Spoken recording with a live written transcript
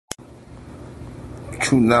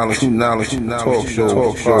True knowledge, talk show,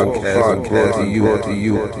 podcast, brought to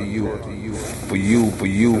you,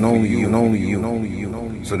 and only you,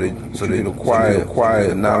 so that you acquire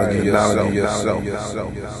the knowledge of yourself,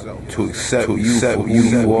 to accept who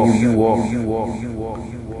you are,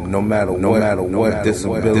 no matter what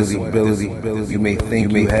disability you may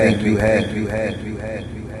think you have.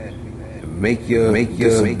 Make your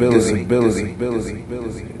disability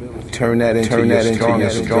turn that into your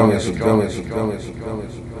strongest ability.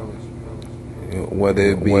 Whether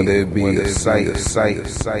it be the sight,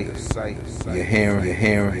 your hearing,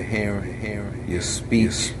 your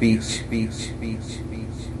speech.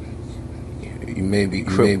 You may be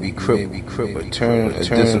crippled, but turn a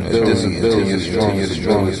disability into your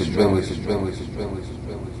strongest ability.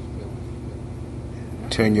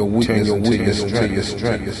 Turn your weakness into your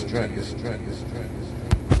strength.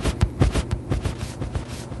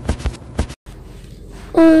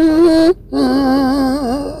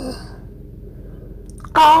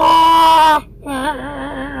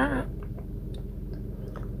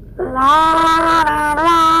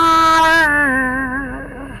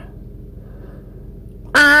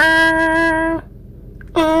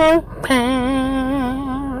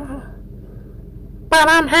 But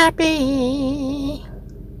I'm happy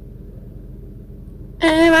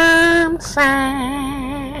and I'm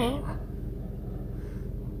sad.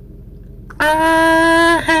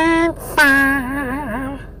 I had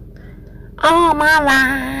fun all my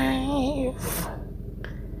life,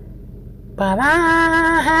 but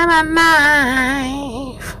I had a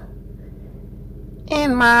knife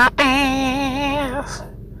in my ass.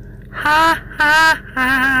 Ha ha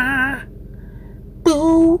ha.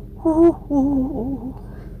 Boo.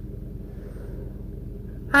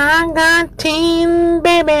 I got 10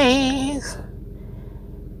 babies,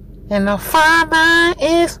 and the father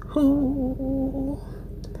is who?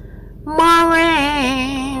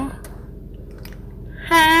 Maureen,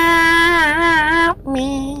 help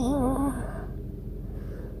me.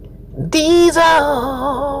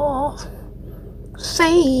 Diesel,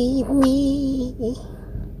 save me.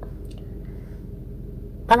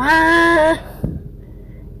 But I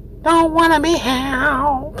don't wanna be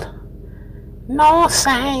helped, nor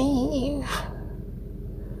saved.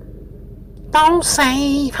 Don't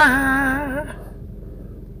save her.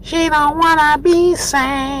 She don't wanna be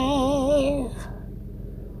saved.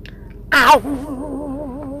 Ow!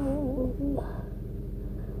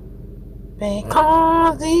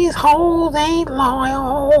 Because these hoes ain't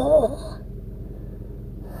loyal.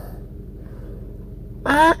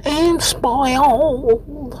 I am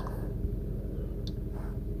spoiled.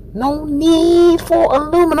 No need for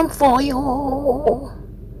aluminum foil.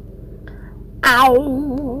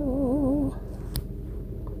 Ow.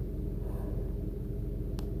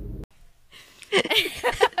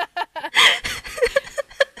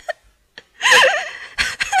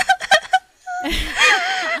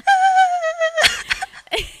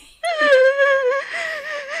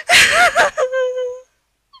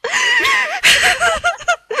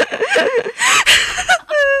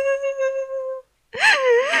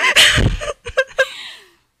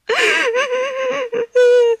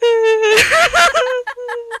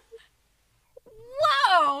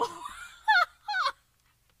 Whoa!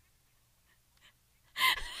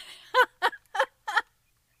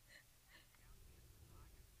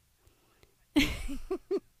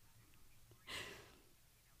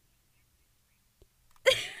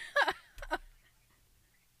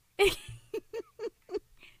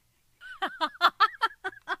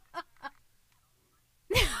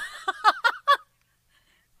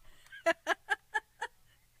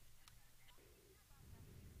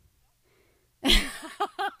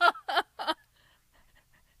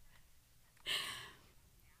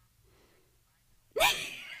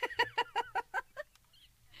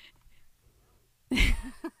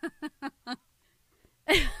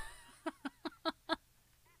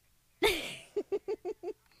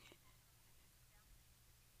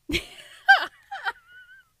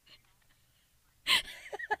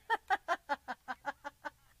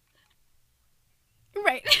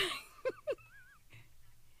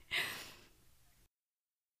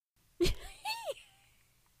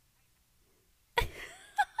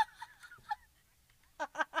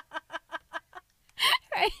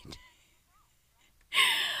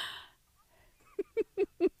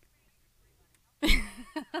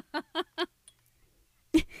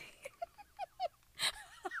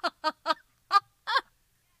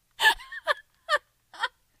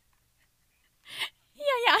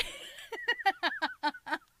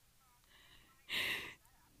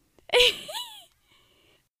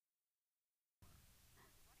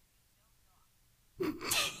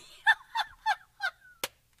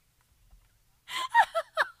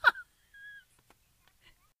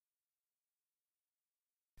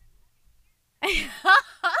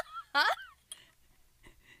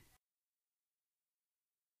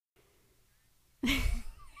 Oh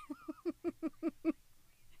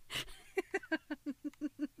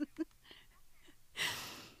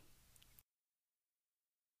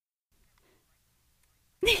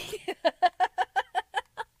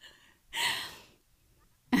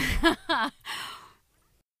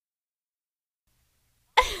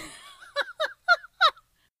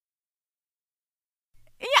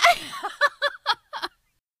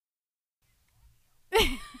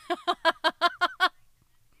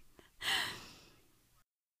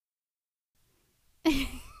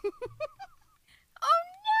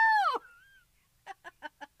no!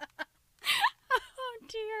 Oh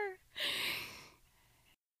dear.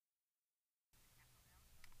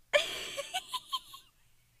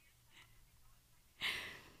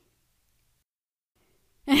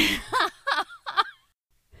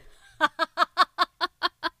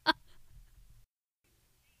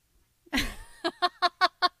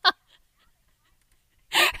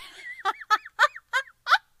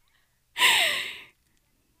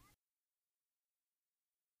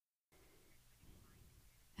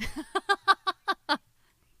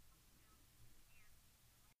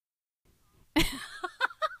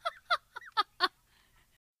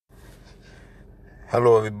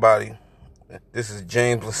 Hello, everybody. This is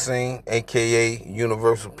James Lassine, aka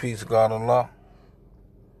Universal Peace God Allah.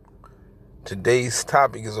 Today's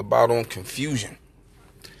topic is about confusion.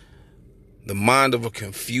 The mind of a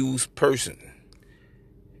confused person,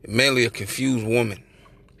 mainly a confused woman.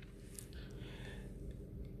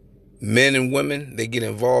 Men and women, they get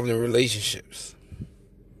involved in relationships.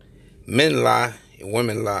 Men lie and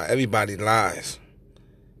women lie. Everybody lies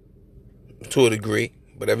to a degree,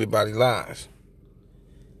 but everybody lies.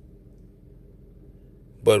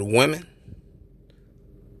 But women,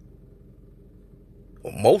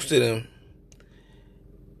 well, most of them,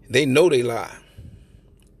 they know they lie.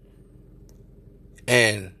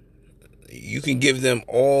 And you can give them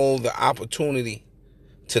all the opportunity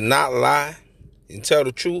to not lie and tell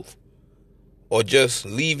the truth or just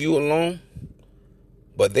leave you alone,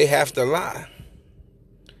 but they have to lie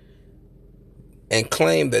and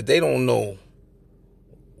claim that they don't know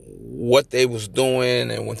what they was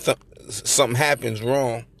doing, and when something happens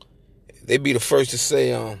wrong, they be the first to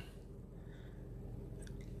say,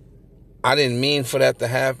 I didn't mean for that to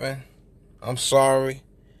happen. I'm sorry.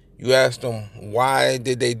 You ask them, why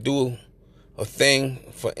did they do a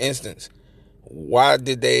thing? For instance, why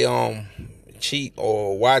did they cheat,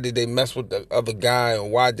 or why did they mess with the other guy, or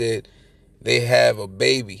why did they have a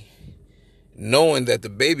baby, knowing that the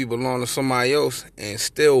baby belonged to somebody else, and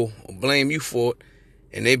still blame you for it,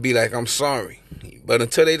 and they be like, I'm sorry. But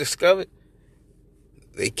until they discover it,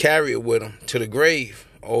 they carry it with them to the grave.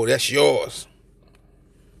 Oh, that's yours.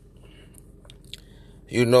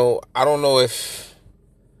 You know, I don't know if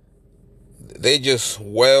they just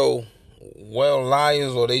well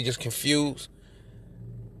liars or they just confused.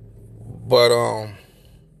 But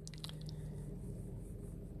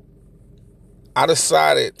I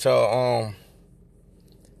decided to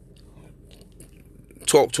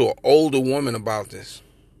talk to an older woman about this.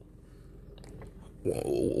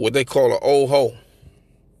 What they call an old hoe.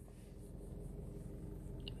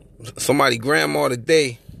 Somebody grandma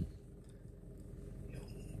today.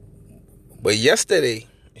 But yesterday,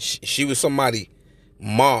 she was somebody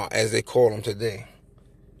ma, as they call them today.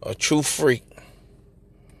 A true freak.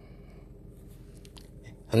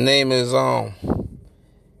 Her name is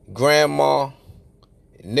Grandma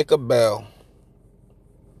Nika Bell.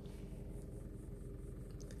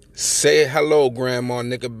 Say hello, Grandma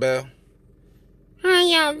Nika Bell. How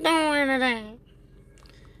y'all doing today?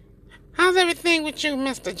 How's everything with you,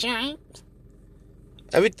 Mr. James?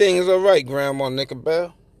 Everything is all right, Grandma Nika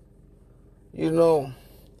Bell. You know,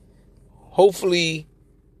 hopefully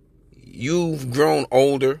you've grown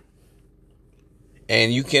older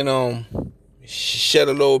and you can shed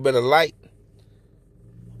a little bit of light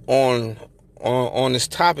on this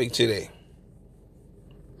topic today.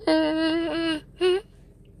 Mm-hmm.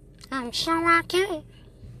 I'm sure I can.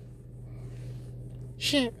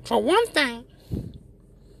 Shit, for one thing,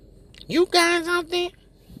 you guys out there,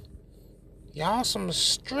 y'all some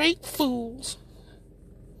straight fools.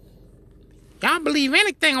 Y'all believe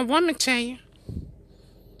anything a woman tell you.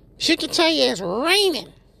 She can tell you it's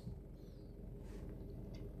raining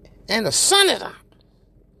and the sun is up,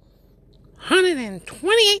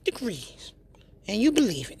 128 degrees, and you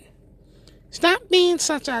believe it. Stop being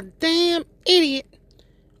such a damn idiot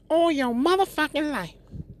all your motherfucking life.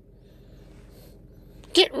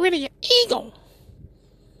 Get rid of your ego.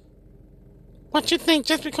 What you think,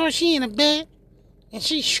 just because she in a bed and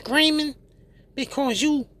she's screaming because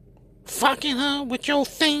you fucking her with your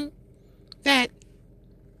thing, that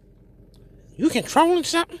You controlling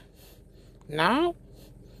something? No.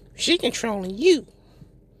 She controlling you.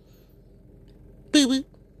 Boo-boo.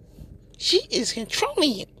 She is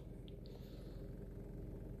controlling you.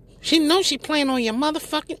 She knows she playing on your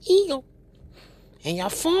motherfucking ego. And y'all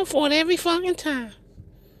fall for it every fucking time.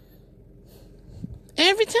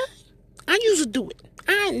 Every time. I used to do it.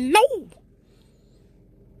 I know.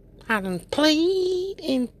 I done played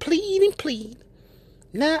and plead and plead.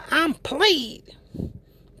 Now I'm played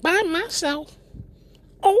by myself.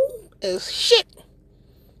 Old as shit.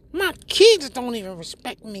 My kids don't even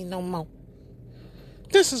respect me no more.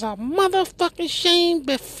 This is a motherfucking shame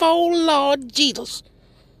before Lord Jesus.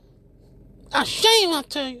 A shame, I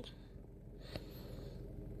tell you.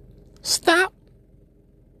 Stop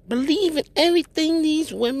believing everything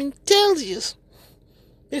these women tell you.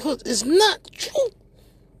 Because it's not true.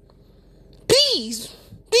 Please,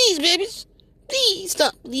 babies. Please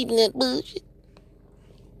stop believing that bullshit.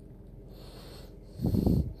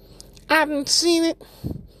 I done seen it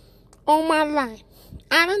all my life.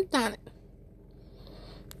 I done it.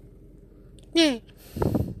 Yeah.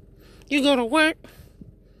 You go to work.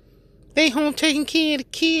 They home taking care of the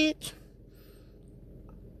kids.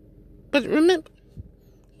 But remember,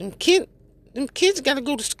 them kids gotta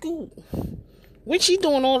go to school. What's she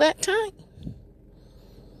doing all that time?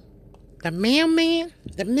 The mailman,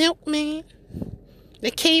 the milkman,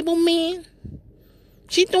 the cable man.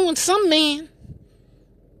 She doing some man.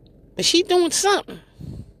 But she doing something.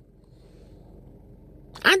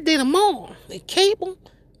 I did them all. The cable,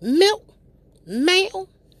 milk, mail,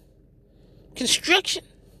 construction.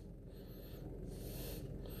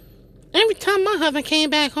 Every time my husband came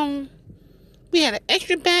back home, we had an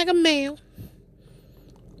extra bag of mail,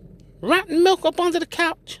 rotten milk up under the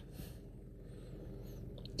couch.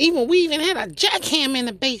 We even had a jackhammer in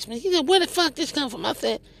the basement. He said, where the fuck this come from? I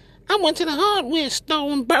said, I went to the hardware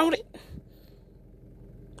store and bought it.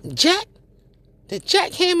 The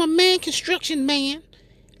jackhammer man, construction man,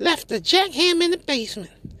 left the jackhammer in the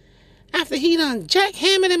basement after he done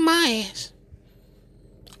jackhammered in my ass.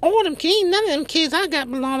 All them kids, none of them kids I got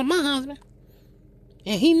belong to my husband.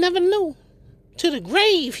 And he never knew. To the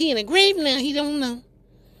grave. He in the grave now, he don't know.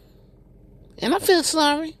 And I feel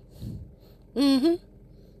sorry.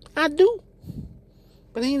 I do.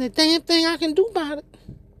 But ain't a damn thing I can do about it.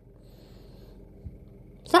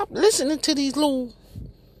 Stop listening to these little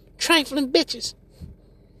trifling bitches.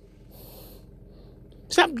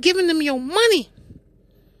 Stop giving them your money.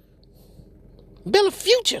 Build a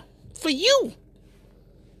future for you.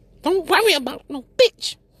 Don't worry about no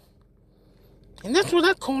bitch. And that's what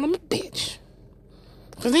I call them, a bitch.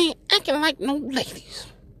 Because they ain't acting like no ladies.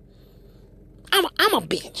 I'm a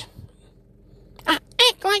bitch. I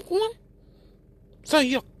act like one. So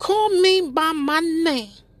you call me by my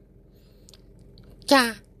name.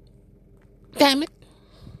 God damn it.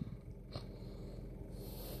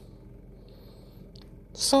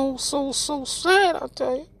 So sad, I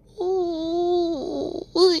tell you. Ooh,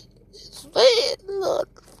 it's sad,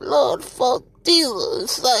 Lord, fuck Jesus,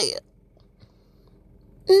 it's sad.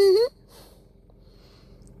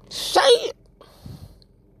 Say it.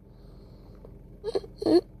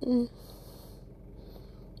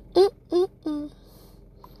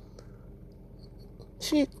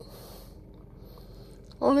 Shit.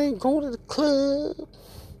 Oh, they go to the club,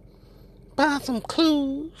 buy some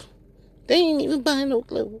clothes. They ain't even buying no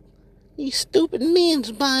clothes. These stupid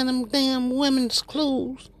men's buying them damn women's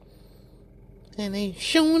clothes. And they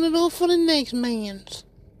showing it off for the next man's.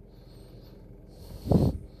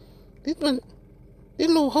 These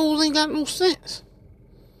little hoes ain't got no sense.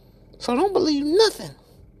 So don't believe nothing.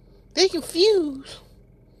 They confused.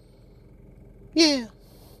 Yeah.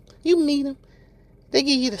 You meet them. They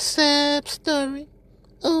give you the sad story.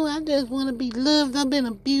 Oh, I just want to be loved. I've been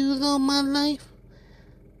abused all my life.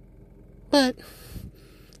 But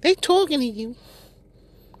they talking to you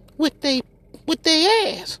with their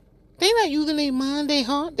ass. They not using their mind, their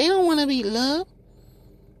heart. They don't want to be loved.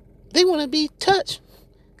 They want to be touched.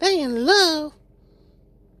 They in love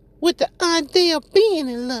with the idea of being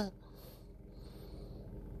in love.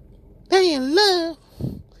 They in love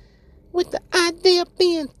with the idea of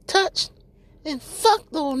being touched and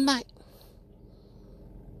fucked all night.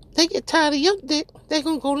 They get tired of your dick, they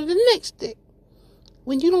gonna go to the next dick.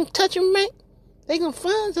 When you don't touch them right, they gonna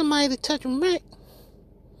find somebody to touch them right.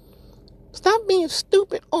 Stop being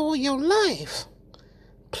stupid all your life.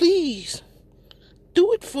 Please.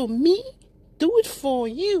 Do it for me. Do it for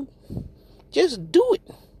you. Just do it.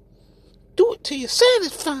 Do it till you're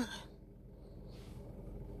satisfied.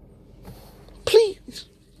 Please.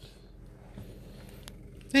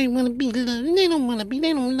 They want to be loved. They don't want to be.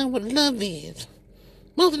 They don't know what love is.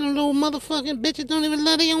 Most of them little motherfucking bitches don't even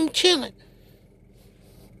love their own children.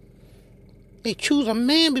 They choose a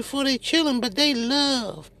man before they children, but they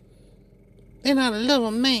love. They not love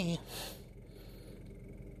a man.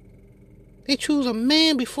 They choose a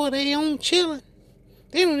man before their own children.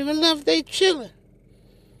 They don't even love their children.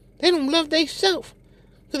 They don't love theyself.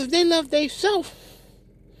 Because if they love theyself,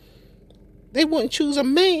 they wouldn't choose a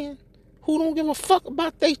man who don't give a fuck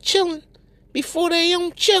about their children before their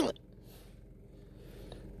own children.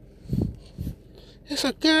 It's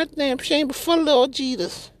a goddamn shame before Lord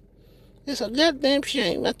Jesus. It's a goddamn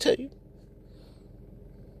shame, I tell you.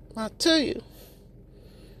 I tell you.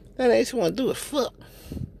 That ain't want to do is fuck.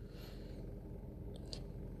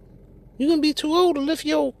 You're going to be too old to lift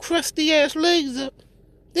your old crusty ass legs up.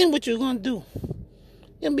 Then what you going to do?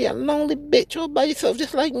 You're going to be a lonely bitch all by yourself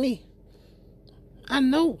just like me. I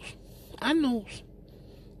knows.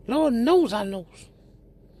 Lord knows I knows.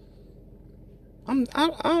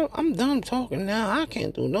 I'm done talking now. I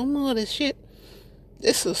can't do no more of this shit.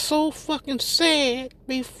 This is so fucking sad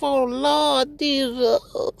before Lord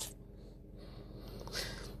Jesus.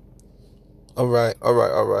 All right.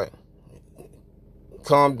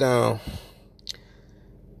 Calm down.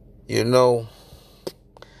 You know,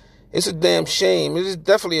 it's a damn shame. It is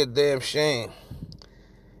definitely a damn shame.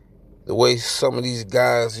 The way some of these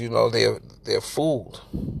guys, you know, they're fooled.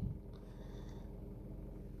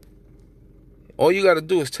 All you got to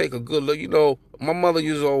do is take a good look. You know, my mother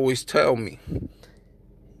used to always tell me,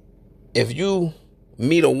 if you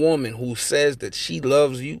meet a woman who says that she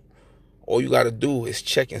loves you, all you got to do is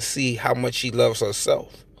check and see how much she loves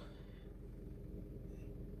herself.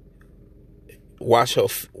 Watch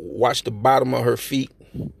the bottom of her feet.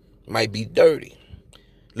 Might be dirty.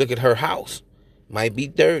 Look at her house. Might be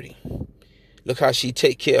dirty. Look how she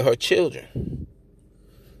take care of her children.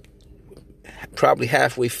 Probably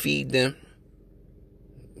halfway feed them.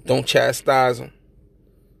 Don't chastise them.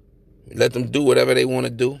 Let them do whatever they want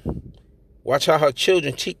to do. Watch how her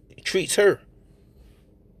children treats her.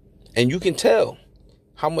 And you can tell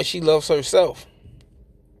how much she loves herself.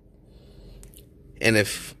 And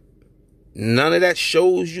if none of that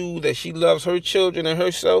shows you that she loves her children and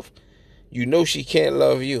herself, you know she can't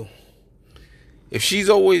love you. If she's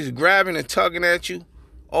always grabbing and tugging at you,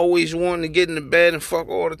 always wanting to get in the bed and fuck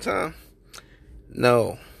all the time,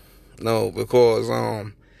 no, because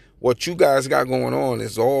what you guys got going on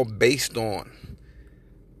is all based on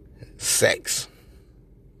sex.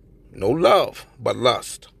 No love, but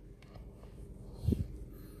lust.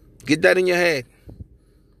 Get that in your head.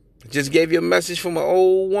 Just gave you a message from an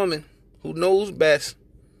old woman who knows best.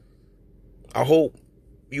 I hope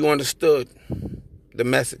you understood the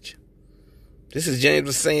message. This is James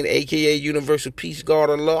the Saint, a.k.a. Universal Peace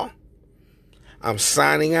God of Law. I'm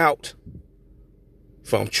signing out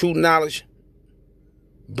from True Knowledge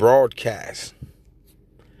Broadcast.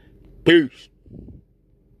 Peace.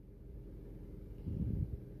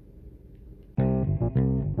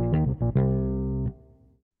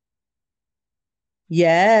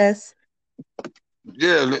 Yes.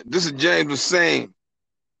 Yeah, this is James the Saint,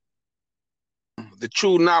 the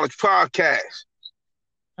True Knowledge Podcast.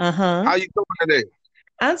 How you doing today?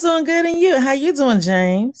 I'm doing good, and you? How you doing,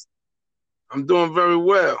 James? I'm doing very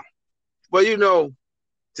well. Well, you know,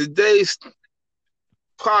 today's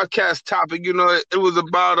podcast topic, you know, it was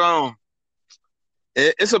about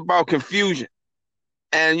it's about confusion.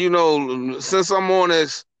 And you know, since I'm on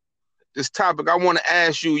this topic, I want to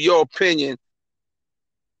ask you your opinion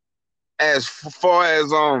as far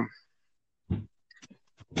as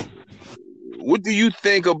what do you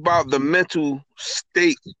think about the mental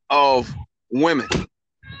state of women?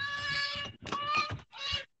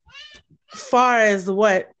 Far as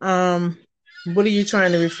what are you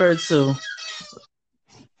trying to refer to?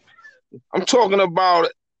 I'm talking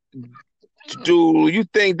about, do you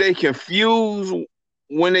think they confuse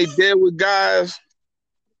when they deal with guys?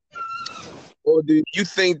 Or do you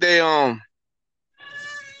think they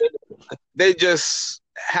just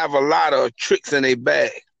have a lot of tricks in their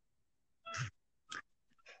bag?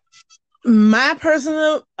 My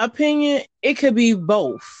personal opinion, it could be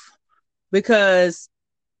both, because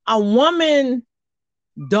a woman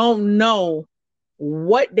don't know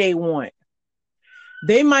what they want.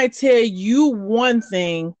 They might tell you one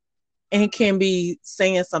thing and can be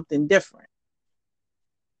saying something different.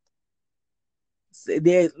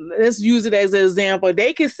 Let's use it as an example.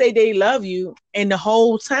 They can say they love you, and the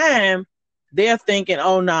whole time they're thinking,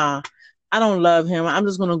 oh, nah, I don't love him. I'm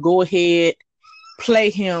just going to go ahead,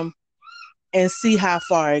 play him, and see how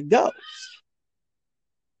far it goes.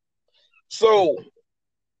 So,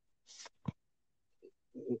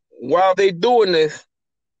 while they doing this,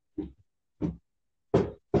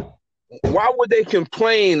 why would they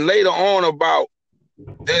complain later on about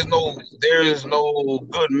there is no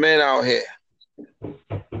good men out here?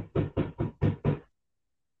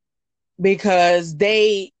 Because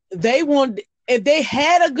they want, if they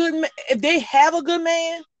have a good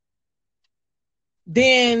man,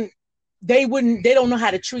 then they don't know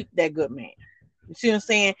how to treat that good man. You see what I'm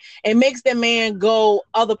saying? It makes that man go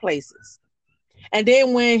other places. And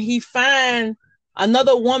then when he find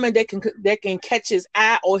another woman that can catch his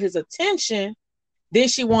eye or his attention, then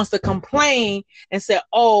she wants to complain and say,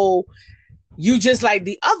 "Oh, you just like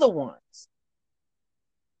the other ones."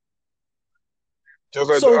 Just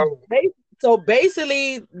like so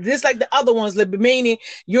basically, just like the other ones, meaning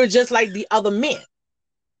you're just like the other men.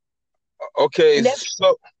 Okay,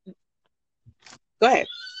 so go ahead.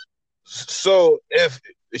 So if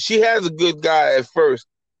she has a good guy at first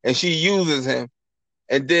and she uses him,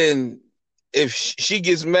 and then if she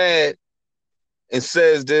gets mad and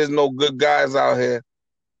says there's no good guys out here,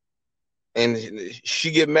 and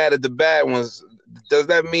she get mad at the bad ones, does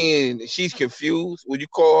that mean she's confused? Would you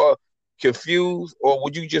call her confused, or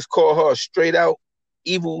would you just call her a straight out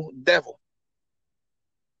evil devil?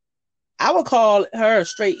 I would call her a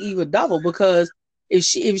straight evil devil, because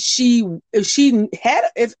if you had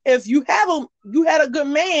a good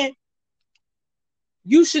man,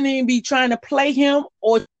 you shouldn't even be trying to play him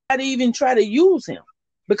or try to use him,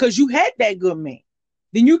 because you had that good man.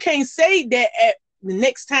 Then you can't say that at the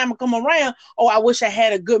next time I come around, "Oh, I wish I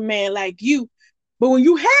had a good man like you." But when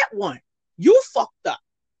you had one, you fucked up.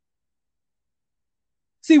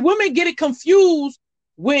 See, women get it confused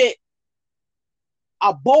with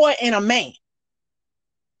a boy and a man.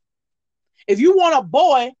 If you want a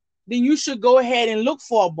boy, then you should go ahead and look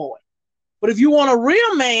for a boy. But if you want a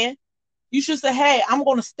real man, you should say, "Hey, I'm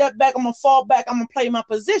going to step back. I'm going to fall back. I'm going to play my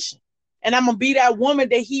position. And I'm going to be that woman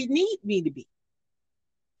that he needs me to be."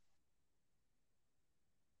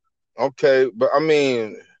 Okay, but I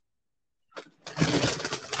mean,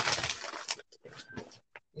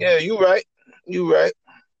 yeah, you're right. You're right.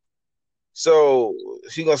 So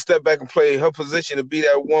she's going to step back and play her position to be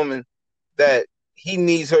that woman that he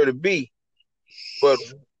needs her to be. But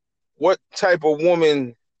what type of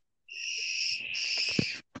woman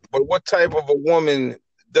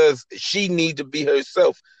does she need to be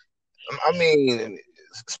herself? I mean,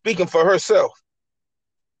 speaking for herself.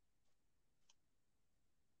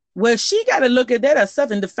 Well, she got to look at that herself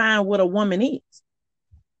and define what a woman is.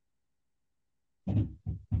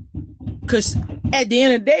 Because at the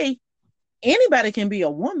end of the day, anybody can be a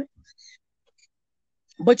woman.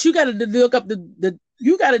 But you got to look up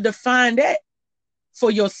you got to define that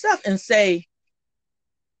for yourself and say,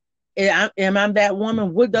 am I that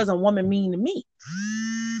woman? What does a woman mean to me?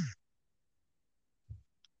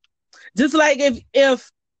 Just like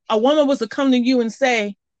if a woman was to come to you and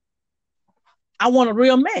say, "I want a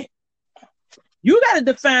real man," you got to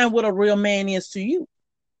define what a real man is to you.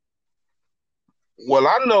 Well,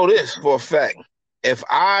 I know this for a fact. If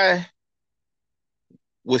I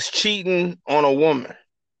was cheating on a woman,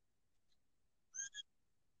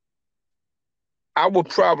 I would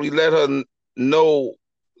probably let her know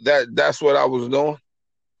that that's what I was doing.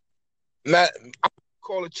 I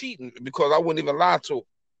call it cheating, because I wouldn't even lie to her.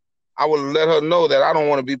 I would let her know that I don't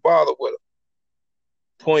want to be bothered with her.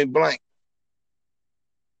 Point blank.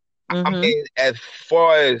 Mm-hmm. I mean, as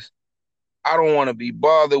far as I don't want to be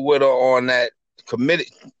bothered with her on that committed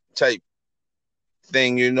type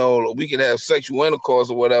thing, we could have sexual intercourse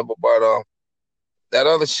or whatever, but that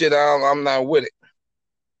other shit, I'm not with it.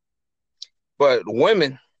 But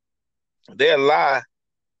women, they'll lie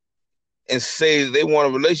and say they want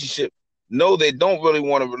a relationship. No, they don't really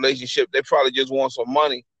want a relationship. They probably just want some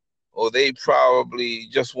money, or they probably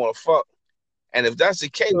just want to fuck. And if that's the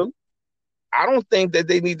case, I don't think that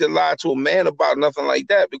they need to lie to a man about nothing like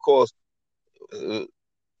that, because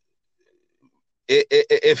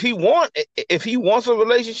if he wants a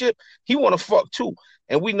relationship, he want to fuck too.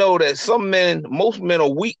 And we know that most men are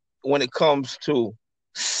weak when it comes to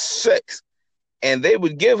sex, and they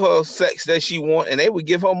would give her sex that she want, and they would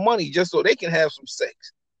give her money just so they can have some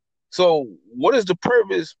sex. So what is the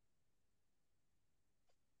purpose?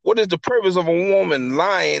 What is the purpose of a woman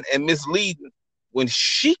lying and misleading when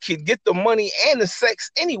she could get the money and the sex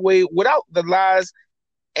anyway without the lies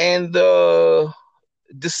and the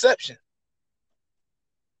deception?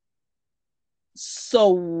 So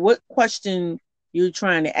what question you're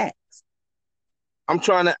trying to ask?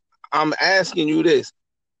 I'm asking you this.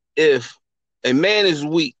 If a man is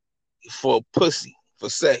weak for pussy, for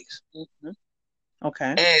sex, mm-hmm.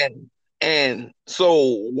 Okay, and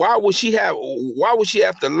so why would she have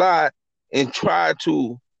to lie and try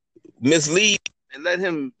to mislead and let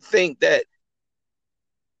him think that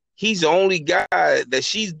he's the only guy that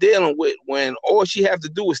she's dealing with, when all she have to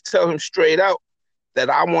do is tell him straight out that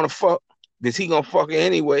I want to fuck, because he gonna fuck her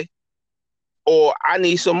anyway, or I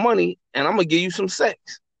need some money and I'm gonna give you some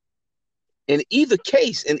sex. In either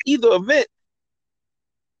case, in either event,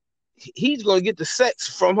 he's gonna get the sex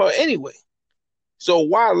from her anyway. So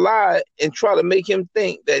why lie and try to make him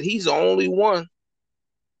think that he's the only one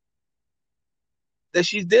that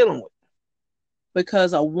she's dealing with?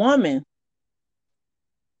 Because a woman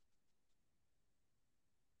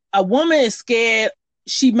is scared.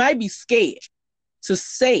 She might be scared to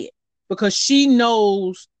say it because she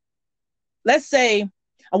knows, let's say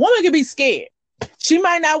a woman can be scared. She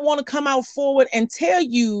might not want to come out forward and tell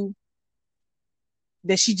you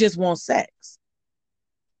that she just wants sex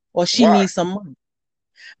or she needs some money,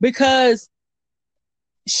 because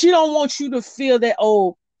she don't want you to feel that,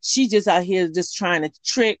 oh, she just out here just trying to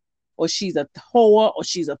trick, or she's a whore, or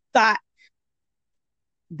she's a thought,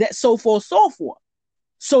 that so forth, so forth.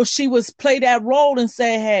 So she was play that role and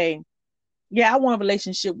say, hey, yeah, I want a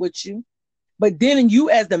relationship with you. But then you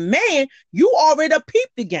as the man, you already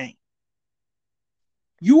peeped the game.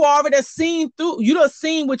 You already seen through, you done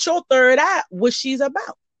seen with your third eye what she's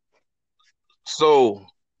about. So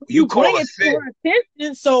you bring it to her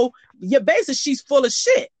attention. So basically she's full of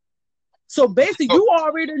shit. So basically you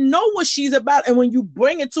already know what she's about. And when you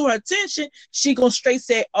bring it to her attention, she gonna straight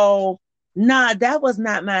say, oh, nah, that was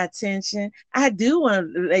not my attention. I do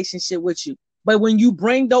want a relationship with you. But when you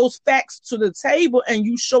bring those facts to the table and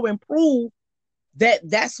you show and prove that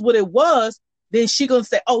that's what it was, then she gonna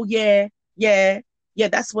say, oh yeah,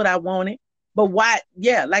 that's what I wanted. But why,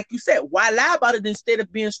 like you said, why lie about it instead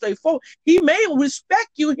of being straightforward? He may respect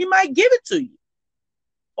you, he might give it to you,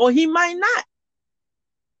 or he might not.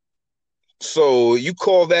 So you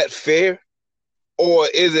call that fair? Or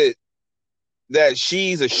is it that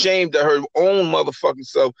she's ashamed of her own motherfucking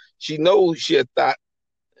self? She knows she a thought.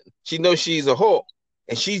 She knows she's a whore,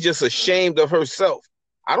 and she's just ashamed of herself.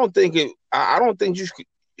 I don't think you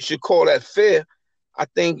should call that fair. I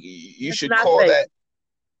think you should call fair. That,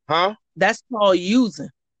 huh? That's called using.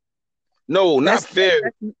 No, not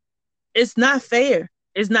fair. It's not fair.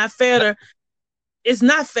 It's not fair. It's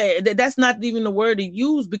not fair. That's not even the word to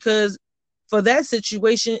use, because for that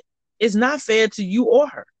situation, it's not fair to you or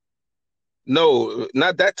her. No,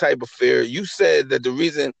 not that type of fair. You said that the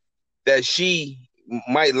reason that she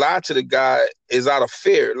might lie to the guy is out of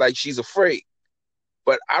fear, like she's afraid.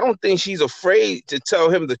 But I don't think she's afraid to tell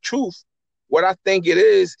him the truth. What I think it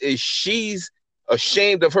is she's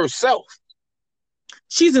ashamed of herself.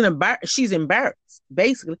 She's embarrassed,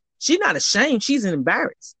 basically. She's not ashamed. She's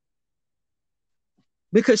embarrassed.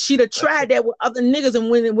 Because she'd have tried that with other niggas, and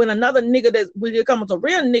when another nigga when it comes a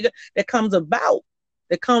real nigga that comes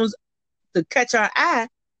to catch our eye,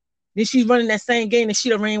 then she's running that same game that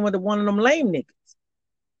she'd have ran with one of them lame niggas.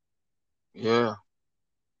 Yeah.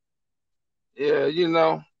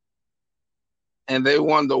 Yeah, and they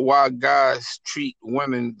wonder why guys treat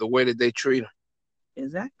women the way that they treat them.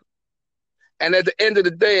 Exactly. And at the end of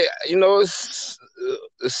the day, it's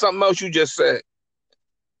something else you just said.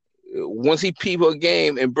 Once he peep her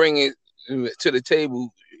game and bring it to the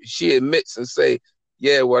table, she admits and say,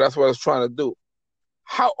 yeah, well, that's what I was trying to do.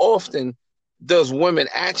 How often does women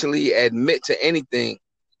actually admit to anything?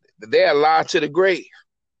 They lie to the grave.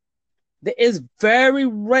 It is very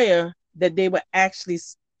rare that they will actually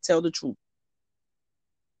tell the truth.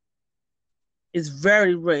 It's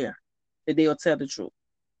very rare that they will tell the truth.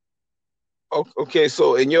 Okay,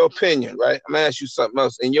 so in your opinion, right? I'm going to ask you something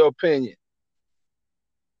else. In your opinion,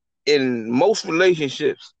 in most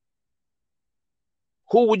relationships,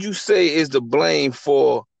 who would you say is to blame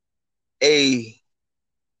for a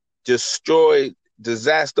destroyed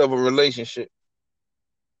disaster of a relationship?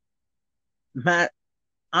 My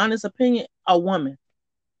honest opinion, a woman.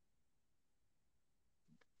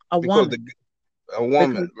 A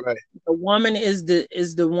woman, right? The woman is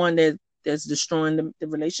the one that's destroying the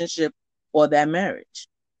relationship or that marriage.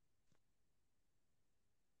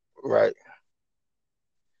 Right.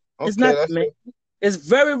 Okay, it's not the man. It's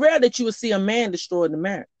very rare that you will see a man destroy the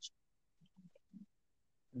marriage.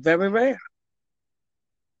 Very rare.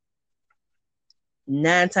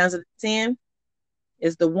 9 times out of 10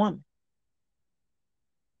 is the woman.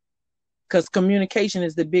 Because communication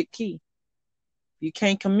is the big key. If you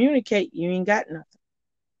can't communicate, you ain't got nothing.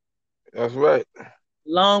 That's right.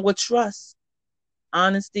 Along with trust,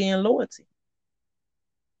 honesty, and loyalty.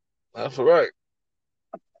 That's right.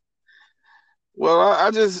 Well,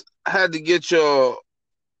 I just had to get your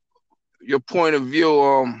point of view.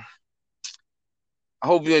 I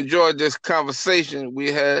hope you enjoyed this conversation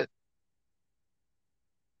we had.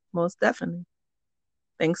 Most definitely.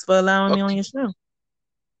 Thanks for allowing me on Okay. your show.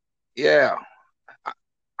 Yeah.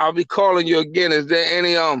 I'll be calling you again. Is there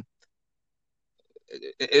any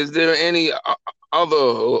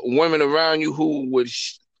other women around you who would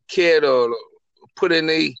care to put in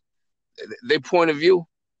their point of view?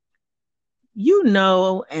 You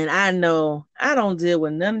know, and I know I don't deal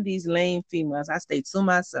with none of these lame females. I stay to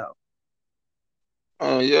myself.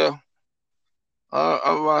 Oh yeah.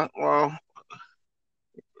 All right. Well,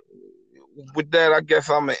 with that, I guess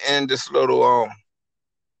I'm gonna end this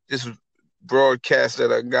broadcast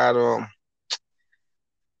that I got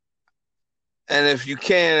and if you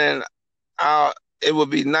can, it would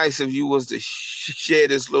be nice if you was to share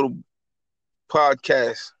this little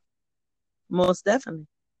podcast. Most definitely.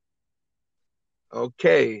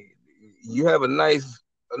 Okay. You have a nice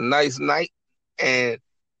night, and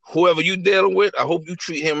whoever you dealing with, I hope you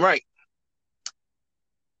treat him right.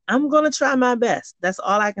 I'm gonna try my best. That's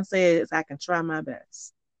all I can say is I can try my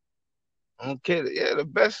best. Okay, yeah, the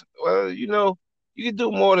best. Well, you can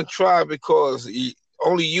do more than try because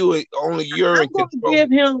only you're I'm in gonna control.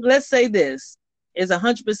 give him, let's say this is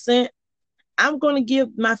 100%. I'm gonna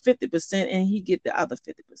give my 50% and he get the other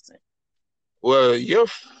 50%. Well, your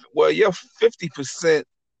 50%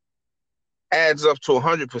 adds up to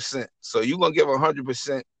 100%. So you're gonna give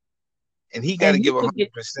 100%, and he got And to he give could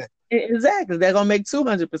get 100%. exactly. They're gonna make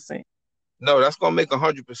 200%. No, that's gonna make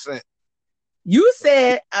 100%. You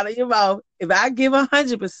said out of your mouth, if I give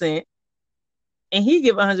 100% and he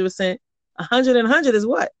give 100%, 100 and 100 is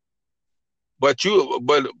what? But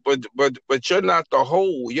you're not the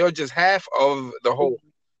whole. You're just half of the whole.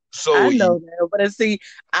 I So know that, but see,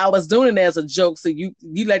 I was doing it as a joke, so you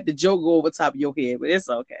let the joke go over top of your head, but it's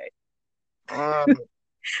okay. uh,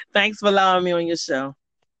 Thanks for allowing me on your show.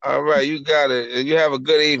 all right, you got it. You have a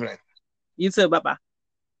good evening. You too. Bye bye.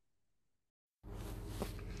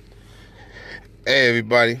 Hey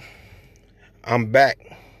everybody, I'm back.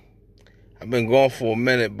 I've been gone for a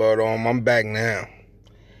minute, but I'm back now.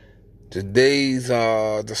 Today's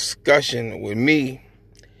discussion with me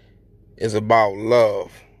is about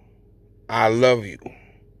love. I love you.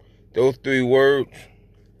 Those three words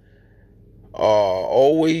are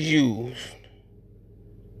always used,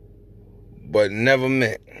 but never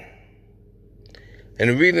meant. And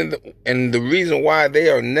the reason why they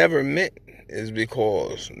are never meant is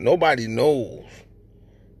because nobody knows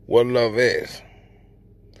what love is.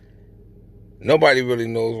 Nobody really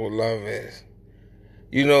knows what love is.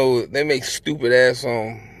 They make stupid ass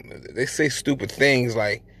they say stupid things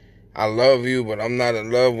like, I love you, but I'm not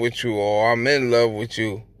in love with you, or I'm in love with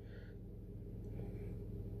you.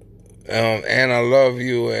 And I love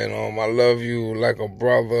you, and I love you like a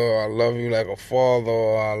brother, or I love you like a father,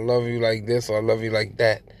 or I love you like this, or I love you like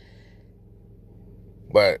that.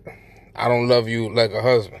 But I don't love you like a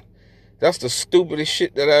husband. That's the stupidest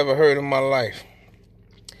shit that I ever heard in my life.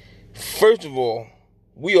 First of all,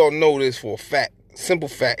 we all know this for a fact, simple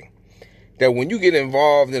fact, that when you get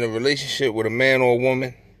involved in a relationship with a man or a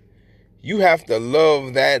woman, you have to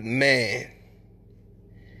love that man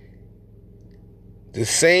the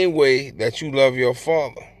same way that you love your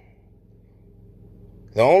father.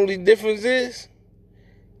 The only difference is,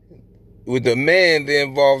 with the man, there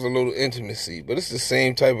involves a little intimacy, but it's the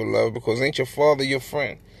same type of love because ain't your father your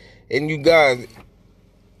friend? And you guys,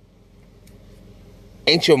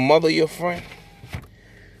 ain't your mother your friend?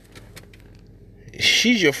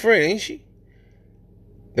 She's your friend, ain't she?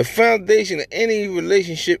 The foundation of any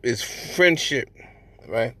relationship is friendship,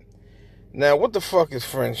 right? Now, what the fuck is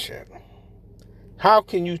friendship? How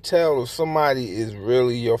can you tell if somebody is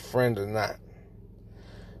really your friend or not?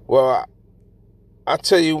 Well, I'll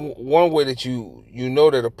tell you one way that you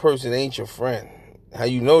know that a person ain't your friend. How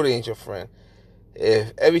you know they ain't your friend?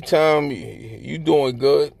 If every time you doing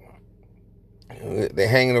good, they're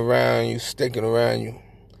hanging around you, sticking around you,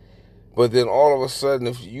 but then all of a sudden,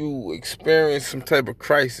 if you experience some type of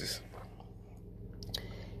crisis,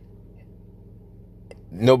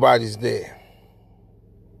 nobody's there.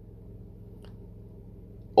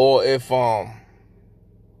 Or if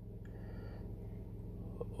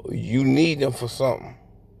you need them for something,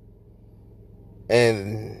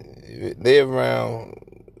 and they're around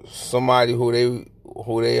somebody who they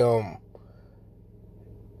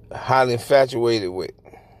highly infatuated with,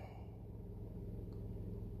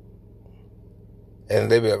 and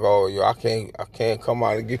they be like, oh, yo, I can't come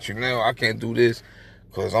out and get you now. I can't do this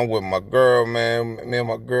because I'm with my girl, man. Me and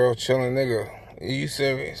my girl chilling, nigga. Are you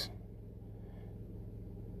serious?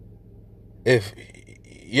 If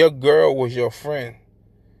your girl was your friend,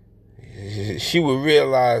 she would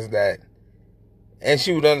realize that, and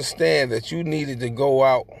she would understand that you needed to go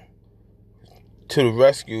out to the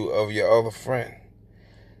rescue of your other friend.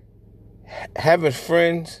 Having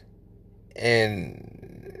friends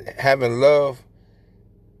and having love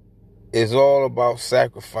is all about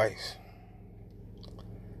sacrifice.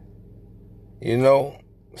 You know,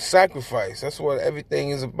 sacrifice. That's what everything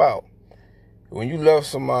is about. When you love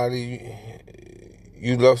somebody,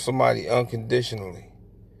 you love somebody unconditionally.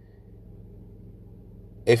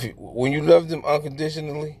 When you love them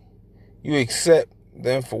unconditionally, you accept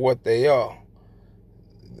them for what they are.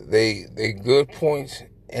 They good points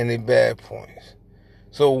and they bad points.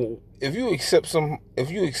 So if you accept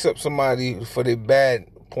somebody for their bad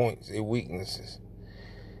points, their weaknesses,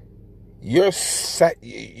 you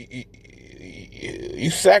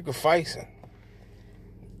sacrificing.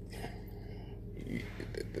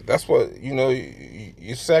 That's what,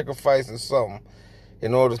 you're sacrificing something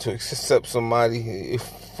in order to accept somebody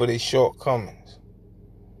for their shortcomings.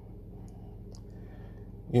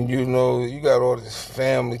 You got all this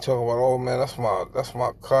family talking about, oh man, that's my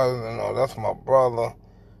cousin, or that's my brother,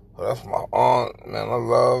 or that's my aunt, man, I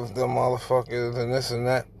love them motherfuckers and this and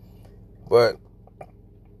that. But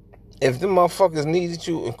if them motherfuckers needed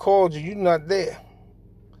you and called you, you're not there.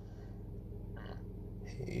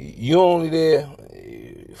 You're only there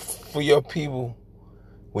for your people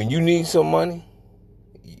when you need some money.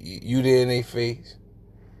 You there in their face,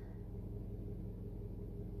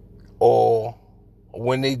 or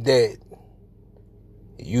when they dead,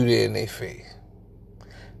 you there in their face.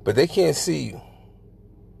 But they can't see you.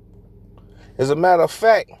 As a matter of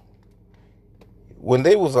fact, when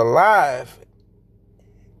they was alive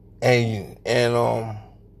and they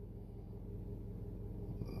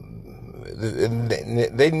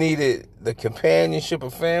needed the companionship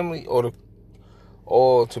of family or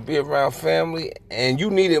to be around family, and you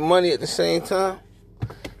needed money at the same time,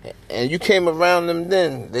 and you came around them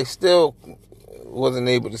then, they still wasn't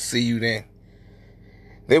able to see you then.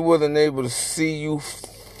 They wasn't able to see you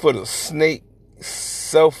for the snake,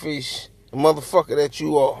 selfish motherfucker that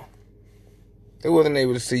you are. They wasn't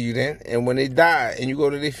able to see you then. And when they die and you go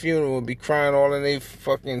to their funeral and be crying all in their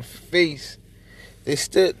fucking face,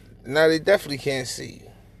 now they definitely can't see you.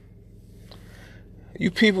 You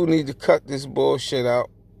people need to cut this bullshit out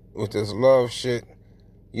with this love shit.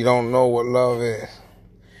 You don't know what love is.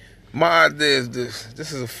 My idea is this.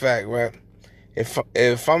 This is a fact, right?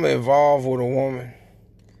 If I'm involved with a woman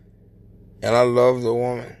and I love the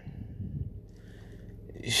woman,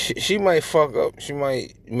 she might fuck up. She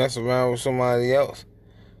might mess around with somebody else.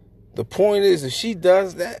 The point is, if she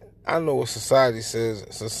does that, I know what society says.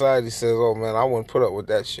 Society says, oh man, I wouldn't put up with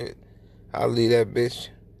that shit. I'll leave that bitch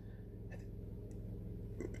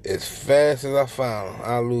as fast as I found her.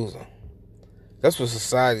 I'll lose her. That's what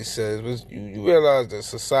society says. But you realize that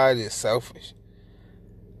society is selfish.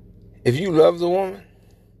 If you love the woman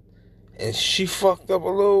and she fucked up a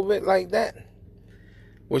little bit like that,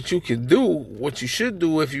 what you should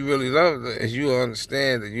do if you really love her, is you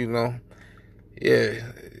understand that, yeah,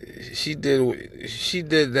 she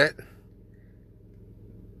did that.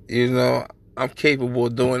 I'm capable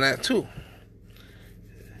of doing that too.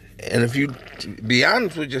 And if you be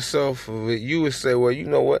honest with yourself, you would say, well, you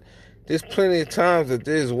know what? There's plenty of times that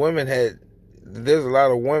there's a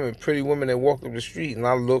lot of women, pretty women that walk up the street, and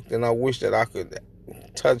I looked and I wish that I could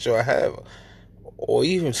touch or have her. Or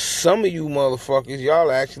even some of you motherfuckers,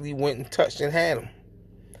 y'all actually went and touched and had them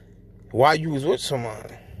while you was with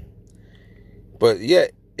somebody. But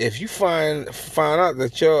yet, if you find out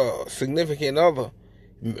that your significant other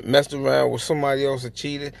messed around with somebody else that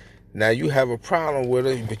cheated, now you have a problem with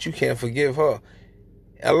her, but you can't forgive her.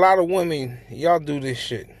 A lot of women, y'all do this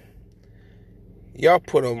shit. Y'all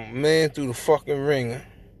put a man through the fucking ringer.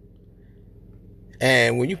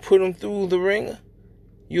 And when you put him through the ringer,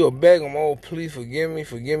 you'll beg him, oh, please forgive me,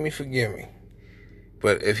 forgive me, forgive me.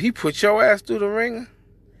 But if he put your ass through the ringer,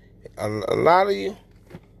 a lot of you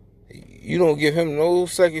don't give him no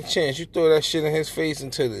second chance. You throw that shit in his face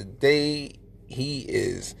until the day he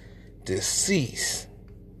is deceased.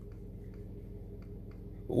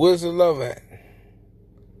 Where's the love at?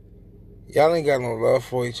 Y'all ain't got no love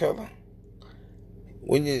for each other.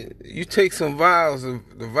 When you take some vows,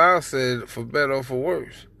 the vow said for better or for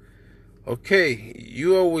worse. Okay,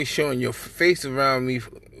 you always showing your face around me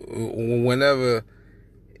whenever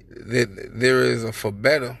there is a for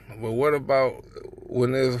better. But what about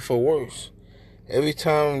when there's a for worse? Every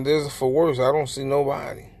time there's a for worse, I don't see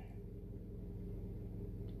nobody.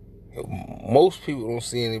 Most people don't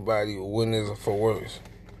see anybody when there's a for worse.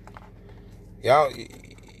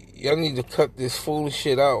 Y'all need to cut this foolish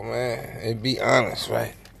shit out, man, and be honest,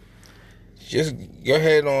 right? Just go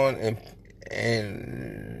ahead on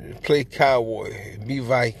and play cowboy, be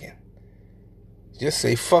Viking. Just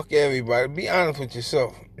say fuck everybody. Be honest with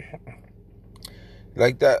yourself.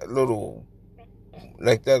 Like that little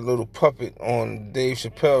puppet on Dave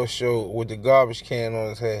Chappelle's show with the garbage can on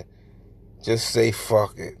his head. Just say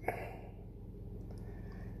fuck it.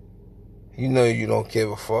 You know you don't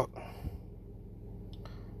give a fuck.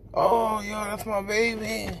 Oh, yo, that's my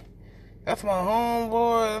baby. That's my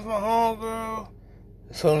homeboy. That's my homegirl.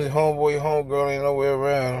 As soon as your homeboy, your homegirl ain't nowhere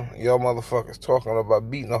around, y'all motherfuckers talking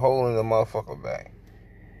about beating a hole in the motherfucker back.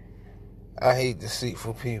 I hate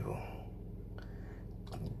deceitful people.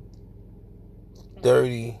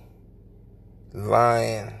 Dirty,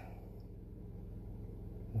 lying,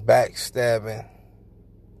 backstabbing,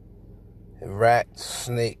 rats,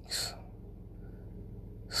 snakes,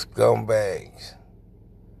 scumbags.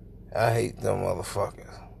 I hate them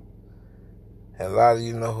motherfuckers. And a lot of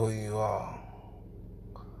you know who you are.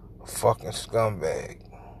 A fucking scumbag.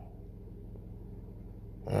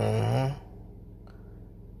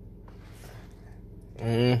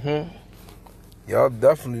 Y'all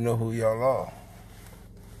definitely know who y'all are.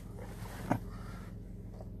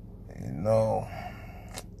 You know,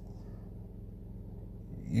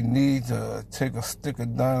 you need to take a stick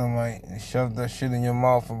of dynamite and shove that shit in your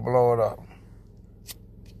mouth and blow it up.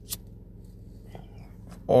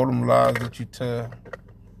 All them lies that you tell,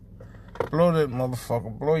 blow that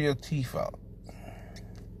motherfucker, blow your teeth out.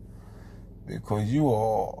 Because you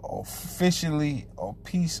are officially a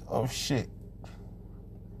piece of shit.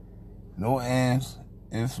 No ands,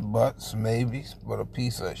 ifs, buts, maybes, but a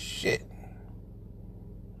piece of shit.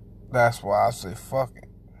 That's why I say fuck it.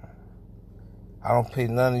 I don't pay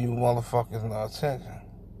none of you motherfuckers no attention.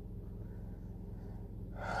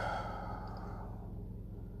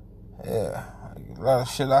 Yeah, a lot of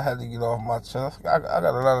shit I had to get off my chest. I got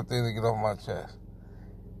a lot of things to get off my chest.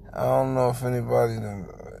 I don't know if anybody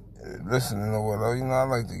listening or whatever. You know, I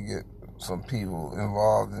like to get some people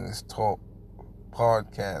involved in this talk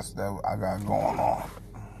podcast that I got going on.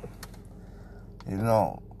 You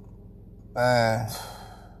know, man,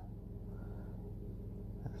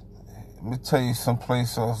 let me tell you some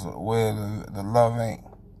place else where the love ain't.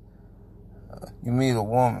 You meet a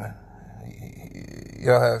woman,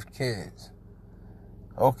 y'all have kids.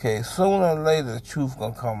 Okay, sooner or later the truth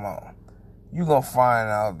gonna come out. You gonna find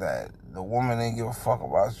out that the woman didn't give a fuck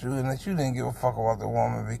about you and that you didn't give a fuck about the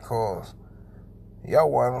woman because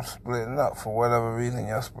y'all wound up splitting up for whatever reason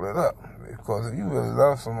y'all split up. Because if you really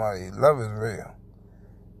love somebody, love is real.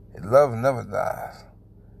 Love never dies.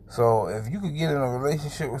 So if you could get in a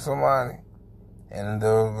relationship with somebody and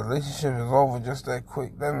the relationship is over just that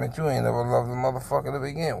quick, that meant you ain't never loved the motherfucker to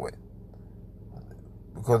begin with.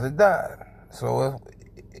 Because it died. So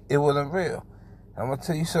it wasn't real. I'm going to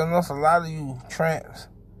tell you something else. A lot of you tramps,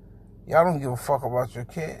 y'all don't give a fuck about your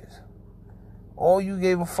kids. All you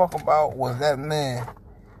gave a fuck about was that man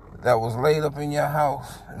that was laid up in your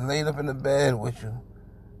house and laid up in the bed with you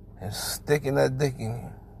and sticking that dick in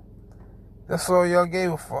you. That's all y'all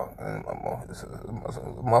gave a fuck. And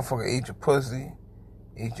motherfucker ate your pussy,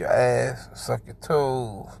 ate your ass, sucked your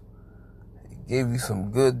toes, gave you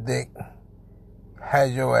some good dick,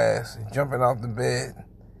 had your ass jumping out the bed,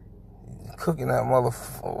 cooking that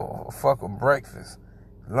motherfucker breakfast,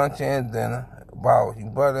 lunch and dinner, while you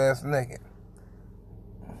butt ass naked.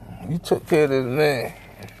 You took care of this man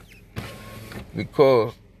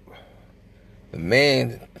because the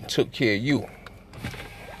man took care of you.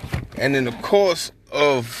 And in the course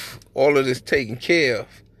of all of this taken care of,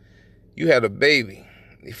 you had a baby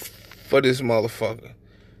for this motherfucker.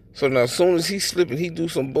 So now as soon as he slip and he do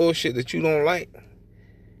some bullshit that you don't like,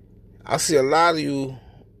 I see a lot of you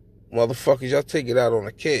motherfuckers, y'all take it out on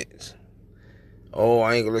the kids. Oh,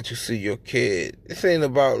 I ain't gonna let you see your kid. This ain't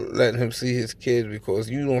about letting him see his kids because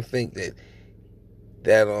you don't think that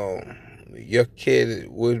your kid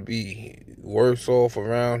would be worse off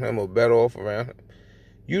around him or better off around him.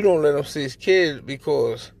 You don't let him see his kids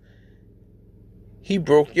because he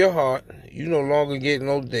broke your heart. You no longer get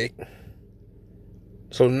no dick.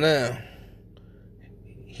 So now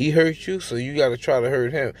he hurt you, so you gotta try to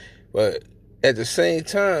hurt him. But at the same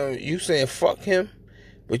time, you saying fuck him,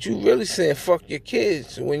 but you really saying fuck your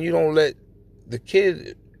kids when you don't let the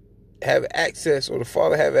kid have access or the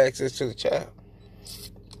father have access to the child.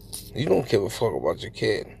 You don't give a fuck about your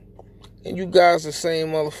kid. And you guys the same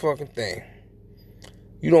motherfucking thing.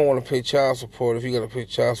 You don't want to pay child support if you got to pay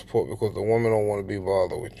child support because the woman don't want to be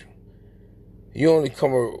bothered with you. You only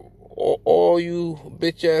come, all you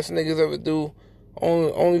bitch ass niggas ever do,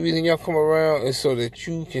 only reason y'all come around is so that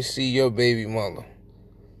you can see your baby mother.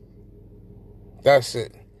 That's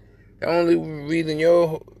it. The only reason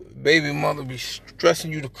your baby mother be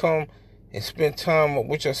stressing you to come and spend time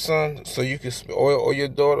with your son so you can, or your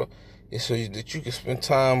daughter, so that you can spend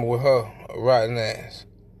time with her rotten ass.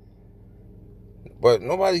 But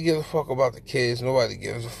nobody gives a fuck about the kids. Nobody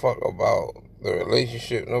gives a fuck about the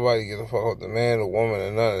relationship. Nobody gives a fuck about the man or woman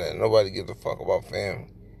or none of that. Nobody gives a fuck about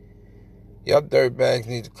family. Y'all dirtbags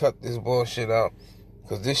need to cut this bullshit out.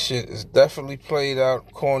 Because this shit is definitely played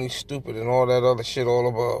out, corny, stupid, and all that other shit all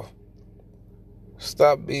above.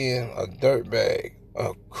 Stop being a dirtbag,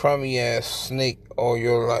 a crummy-ass snake all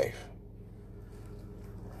your life.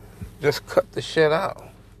 Just cut the shit out.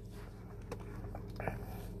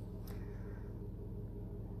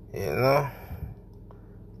 You know?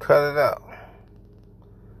 Cut it out.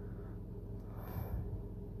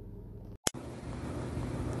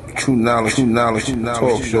 True knowledge, talk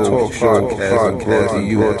show,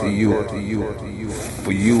 podcast to you,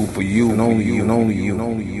 for you, and only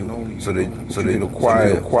you, so that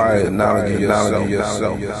acquire the knowledge of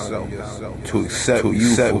yourself, to accept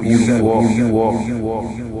you for who you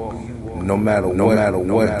are, no matter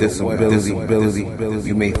what disability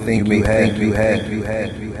you may think you have.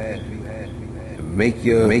 Make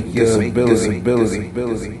your disability.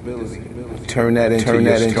 Turn that into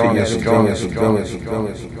your strongest ability.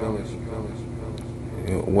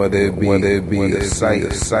 Whether it be your sight,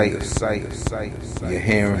 your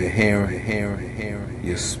hearing,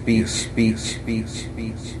 your speech.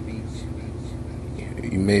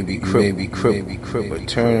 You may be crippled, but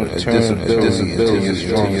turn a disability into your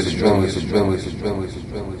strongest ability.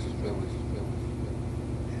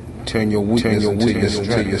 Turn your weakness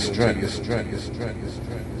into your strength.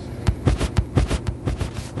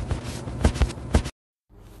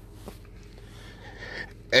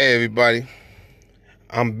 Hey everybody,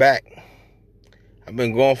 I'm back. I've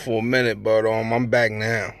been gone for a minute, but I'm back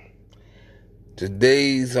now.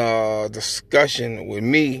 Today's discussion with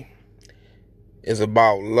me is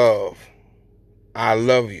about love. I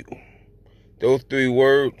love you. Those 3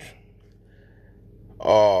 words are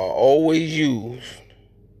always used,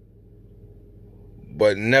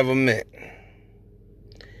 but never meant.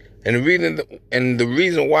 And the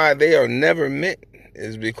reason why they are never meant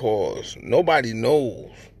is because nobody knows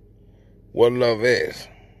what love is.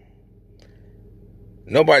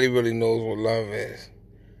 Nobody really knows what love is.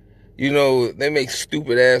 You know, they make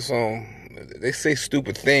stupid ass they say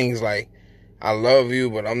stupid things like, I love you,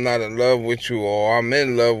 but I'm not in love with you, or I'm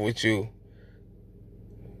in love with you.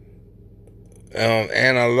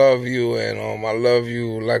 And I love you, and I love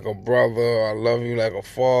you like a brother, I love you like a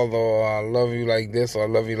father, or I love you like this, or I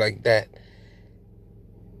love you like that.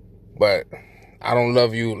 But I don't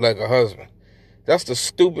love you like a husband. That's the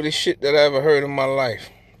stupidest shit that I ever heard in my life.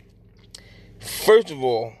 First of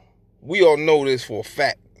all, we all know this for a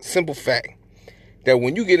fact, simple fact, that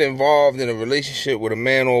when you get involved in a relationship with a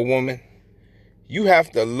man or a woman, you have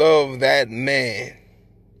to love that man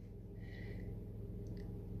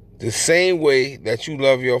the same way that you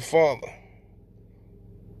love your father.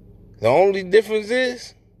 The only difference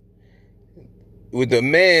is, with the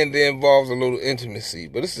man, there involves a little intimacy,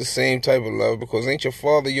 but it's the same type of love, because ain't your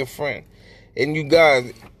father your friend? And you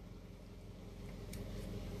guys,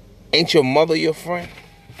 ain't your mother your friend?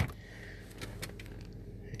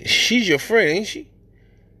 She's your friend, ain't she?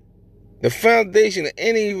 The foundation of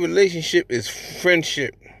any relationship is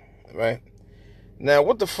friendship, right? Now,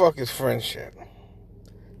 what the fuck is friendship?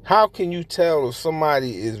 How can you tell if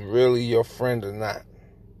somebody is really your friend or not?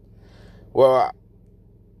 Well,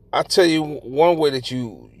 I'll tell you one way that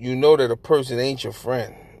you know that a person ain't your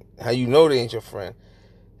friend. How you know they ain't your friend?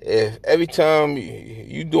 If every time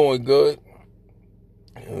you doing good,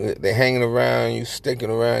 they're hanging around you, sticking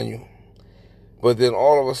around you, but then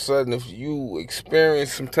all of a sudden, if you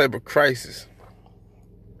experience some type of crisis,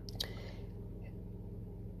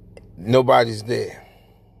 nobody's there.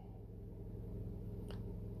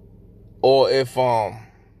 Or if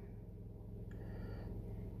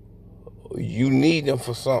you need them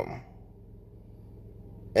for something,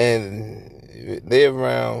 and they're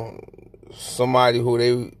around somebody who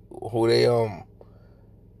they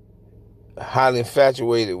highly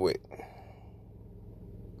infatuated with,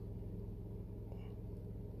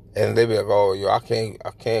 and they be like, oh, yo, I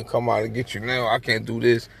can't come out and get you now. I can't do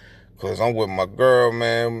this because I'm with my girl,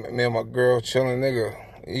 man. Me and my girl chilling, nigga.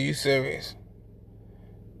 Are you serious?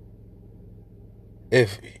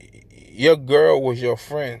 If your girl was your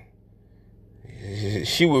friend,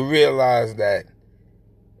 she would realize that,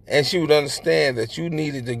 and she would understand that you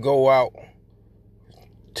needed to go out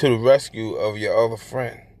to the rescue of your other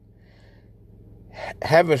friend.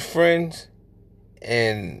 Having friends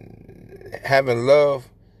and having love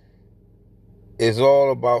is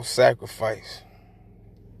all about sacrifice.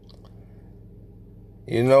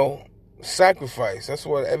 You know, sacrifice. That's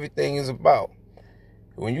what everything is about.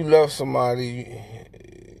 When you love somebody,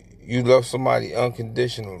 you love somebody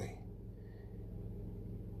unconditionally.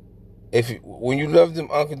 When you love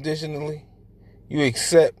them unconditionally, you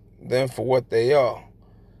accept them for what they are.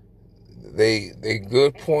 They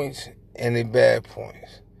good points and they bad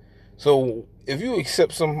points. So if you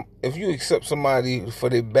accept somebody for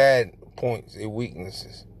their bad points, their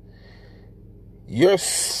weaknesses, you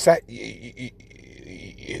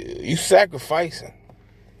sacrificing.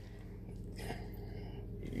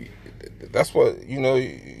 That's what,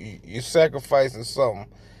 you're sacrificing something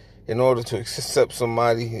in order to accept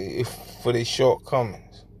somebody for their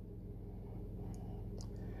shortcomings.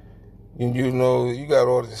 You got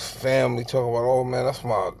all this family talking about, oh man, that's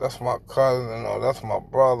my cousin, or that's my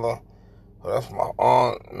brother, or that's my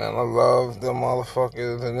aunt, man, I love them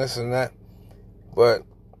motherfuckers and this and that. But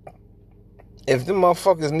if them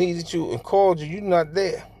motherfuckers needed you and called you, you're not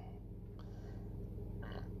there.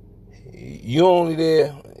 You're only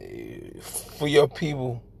there for your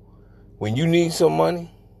people when you need some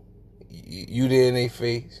money. You there in their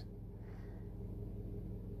face,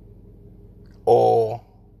 or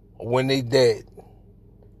when they dead,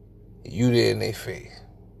 you there in their face.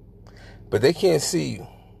 But they can't see you.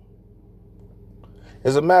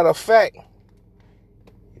 As a matter of fact,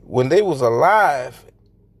 when they was alive,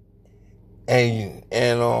 and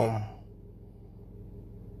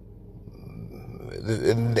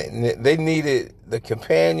they needed the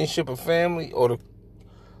companionship of family, or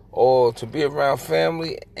to be around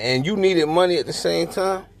family, and you needed money at the same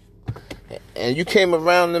time, and you came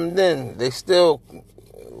around them then, they still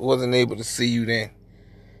wasn't able to see you then.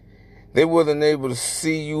 They wasn't able to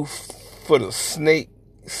see you for the snake,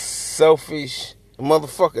 selfish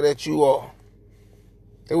motherfucker that you are.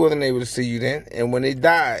 They wasn't able to see you then. And when they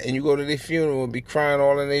die and you go to their funeral and be crying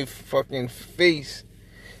all in their fucking face,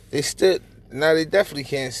 now they definitely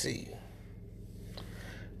can't see you.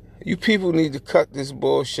 You people need to cut this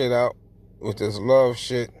bullshit out with this love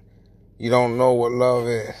shit. You don't know what love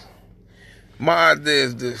is. My idea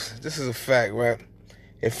is this. This is a fact, right?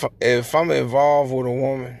 If I'm involved with a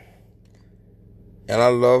woman and I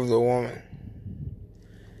love the woman,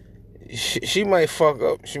 she might fuck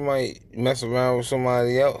up. She might mess around with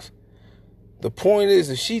somebody else. The point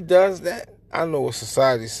is, if she does that, I know what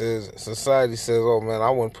society says. Society says, oh man,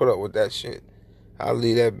 I wouldn't put up with that shit. I'll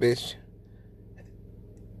leave that bitch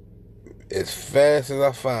as fast as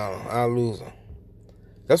I found her. I'll lose her.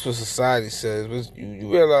 That's what society says. But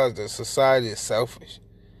you realize that society is selfish.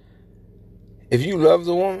 If you love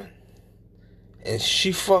the woman and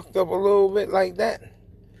she fucked up a little bit like that,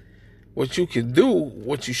 what you should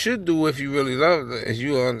do if you really love her, is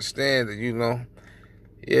you understand that,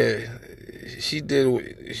 yeah, she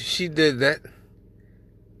did that.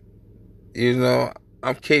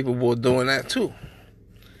 I'm capable of doing that too.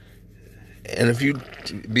 And if you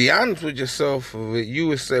be honest with yourself, you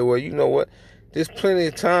would say, well, you know what? There's plenty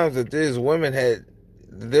of times that there's a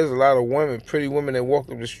lot of women, pretty women that walked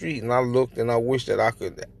up the street, and I looked and I wish that I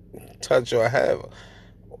could touch or have her.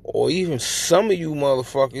 Or even some of you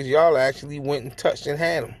motherfuckers, y'all actually went and touched and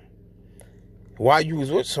had them while you was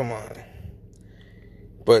with somebody.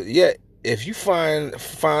 But yet, if you find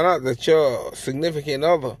out that your significant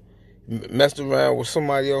other messed around with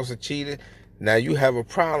somebody else or cheated, now you have a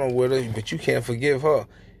problem with her, but you can't forgive her.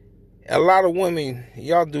 A lot of women,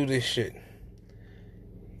 y'all do this shit.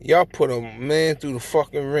 Y'all put a man through the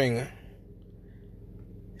fucking ringer,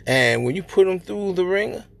 and when you put him through the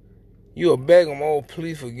ringer, you'll beg him, oh,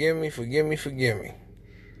 please forgive me, forgive me, forgive me.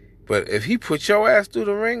 But if he put your ass through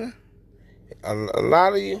the ringer, a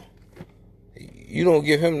lot of you don't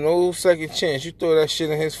give him no second chance. You throw that shit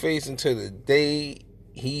in his face until the day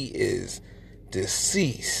he is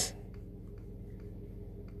deceased.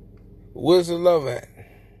 Where's the love at?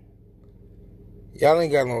 Y'all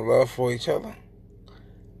ain't got no love for each other.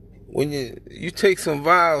 When you take some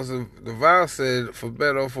vows, the vow said for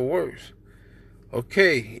better or for worse.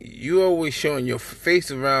 Okay, you always showing your face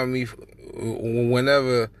around me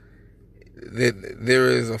whenever there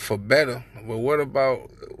is a for better. But what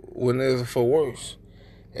about when there's a for worse?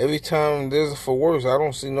 Every time there's a for worse, I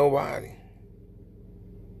don't see nobody.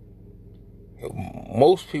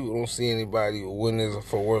 Most people don't see anybody when there's a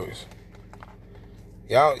for worse.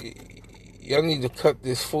 Y'all need to cut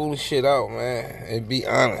this foolish shit out, man, and be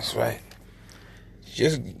honest, right?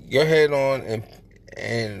 Just go ahead on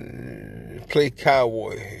and play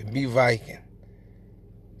cowboy, be Viking.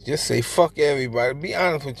 Just say fuck everybody. Be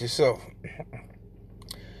honest with yourself.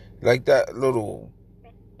 Like that little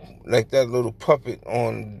puppet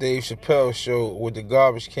on Dave Chappelle's show with the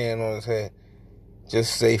garbage can on his head.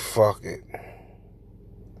 Just say fuck it.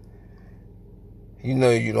 You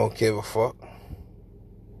know you don't give a fuck.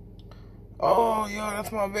 Oh, yo,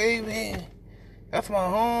 that's my baby. That's my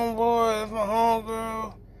homeboy. That's my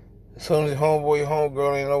homegirl. As soon as your homeboy, your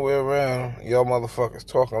homegirl ain't nowhere around, y'all motherfuckers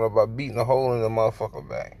talking about beating a hole in the motherfucker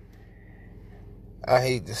back. I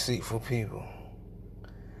hate deceitful people.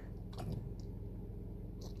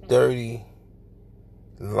 Dirty,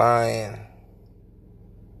 lying,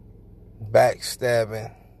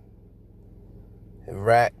 backstabbing,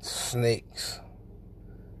 rats, snakes,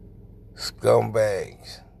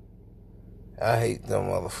 scumbags. I hate them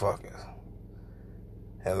motherfuckers.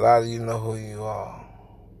 And a lot of you know who you are.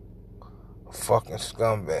 A fucking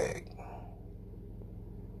scumbag.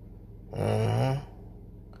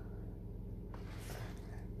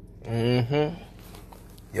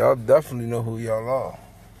 Y'all definitely know who y'all are.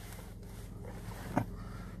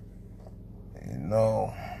 You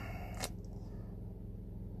know,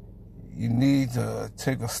 you need to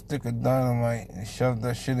take a stick of dynamite and shove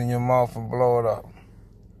that shit in your mouth and blow it up.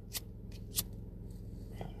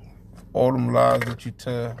 All them lies that you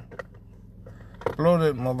tell, blow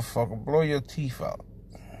that motherfucker, blow your teeth out.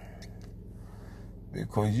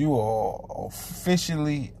 Because you are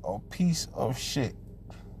officially a piece of shit.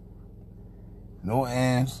 No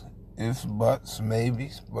ands, ifs, buts,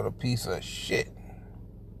 maybes, but a piece of shit.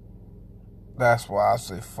 That's why I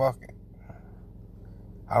say fuck it.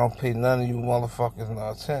 I don't pay none of you motherfuckers no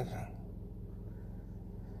attention.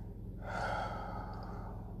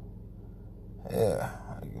 Yeah,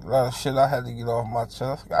 a lot of shit I had to get off my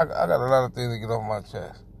chest. I got a lot of things to get off my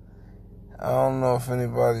chest. I don't know if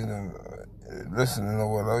anybody listening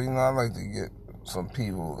or whatever. You know, I like to get some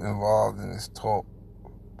people involved in this talk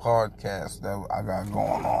podcast that I got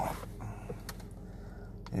going on.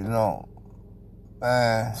 You know,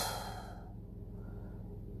 man,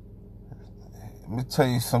 let me tell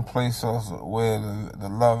you someplace else where the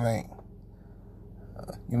love ain't.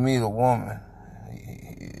 You meet a woman,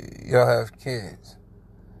 y'all have kids.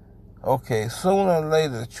 Okay, sooner or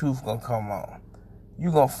later the truth gonna come out.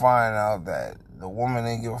 You gonna find out that the woman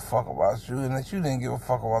didn't give a fuck about you and that you didn't give a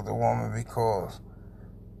fuck about the woman because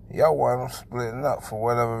y'all wound up splitting up for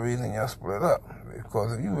whatever reason y'all split up.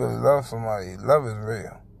 Because if you really love somebody, love is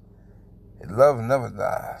real. Love never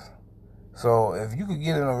dies. So if you could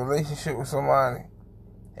get in a relationship with somebody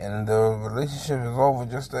and the relationship is over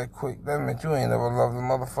just that quick, that meant you ain't never loved the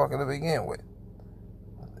motherfucker to begin with.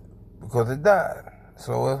 Because it died.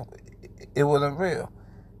 So it wasn't real.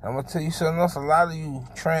 I'm going to tell you something else. A lot of you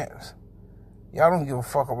tramps, y'all don't give a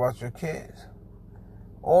fuck about your kids.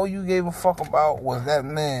 All you gave a fuck about was that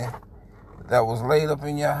man that was laid up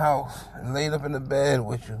in your house and laid up in the bed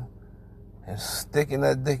with you and sticking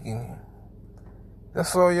that dick in you.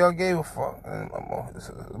 That's all y'all gave a fuck. And the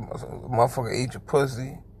motherfucker ate your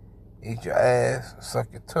pussy, ate your ass,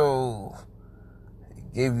 sucked your toes,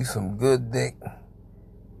 gave you some good dick,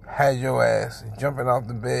 had your ass jumping out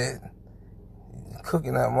the bed,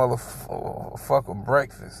 cooking that motherfucker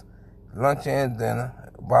breakfast, lunch and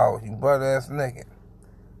dinner, while you butt ass naked.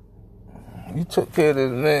 You took care of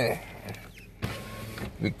this man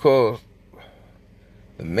because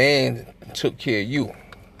the man took care of you.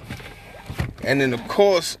 And in the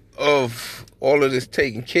course of all of this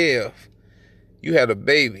taking care of, you had a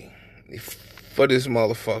baby for this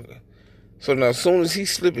motherfucker. So now as soon as he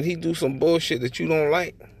slip and he do some bullshit that you don't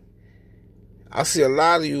like, I see a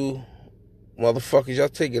lot of you motherfuckers, y'all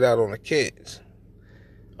take it out on the kids.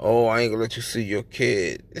 Oh, I ain't gonna let you see your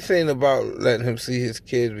kid. This ain't about letting him see his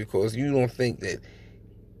kids because you don't think that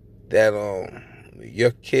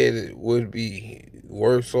your kid would be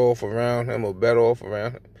worse off around him or better off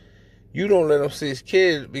around him. You don't let him see his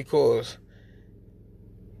kid because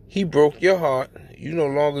he broke your heart. You no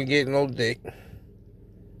longer get no dick.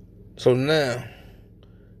 So now,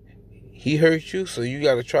 he hurt you, so you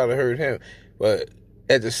got to try to hurt him. But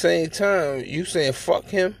at the same time, you saying fuck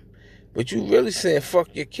him, but you really saying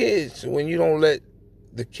fuck your kids when you don't let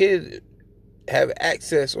the kid have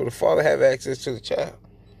access or the father have access to the child.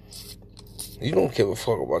 You don't give a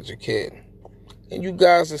fuck about your kid. And you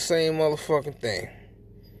guys the same motherfucking thing.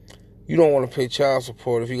 You don't want to pay child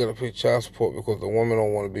support if you got to pay child support because the woman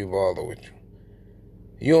don't want to be bothered with you.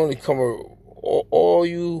 You only come, all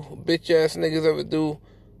you bitch ass niggas ever do,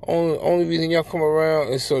 only reason y'all come around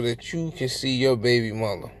is so that you can see your baby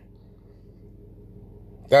mother.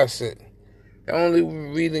 That's it. The only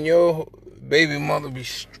reason your baby mother be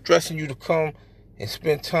stressing you to come and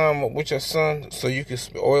spend time with your son so you can,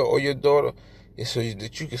 or your daughter, is so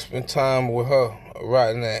that you can spend time with her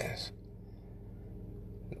rotten ass.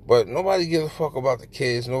 But nobody gives a fuck about the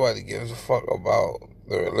kids. Nobody gives a fuck about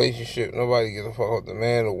the relationship. Nobody gives a fuck about the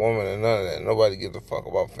man, the woman, and none of that. Nobody gives a fuck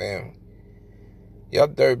about family. Y'all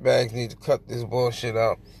dirtbags need to cut this bullshit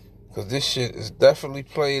out. Because this shit is definitely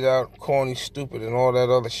played out, corny, stupid, and all that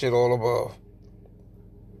other shit all above.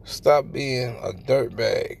 Stop being a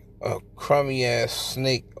dirtbag, a crummy-ass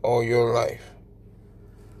snake all your life.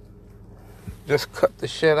 Just cut the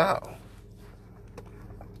shit out.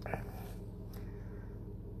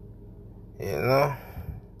 You know?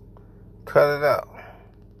 Cut it out.